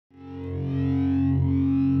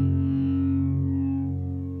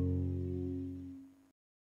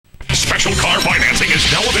Special car financing is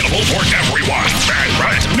now available for everyone. Bad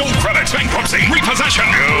credit, no credit, bankruptcy, repossession,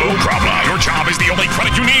 no problem. Your job is the only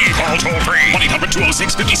credit you need. Call toll-free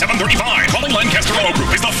 1-800-206-5735. Calling Lancaster Auto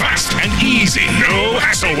Group is the fast and easy, no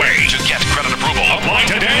hassle way to get credit approval. Apply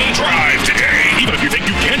today, drive today. Even if you think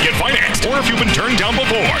you can't get financed or if you've been turned down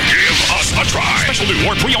before, give us a try. Special new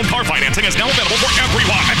or pre-owned car financing is now available for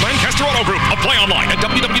everyone at Lancaster Auto Group. Apply online at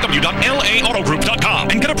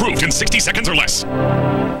www.lautogroup.com and get approved in 60 seconds or less.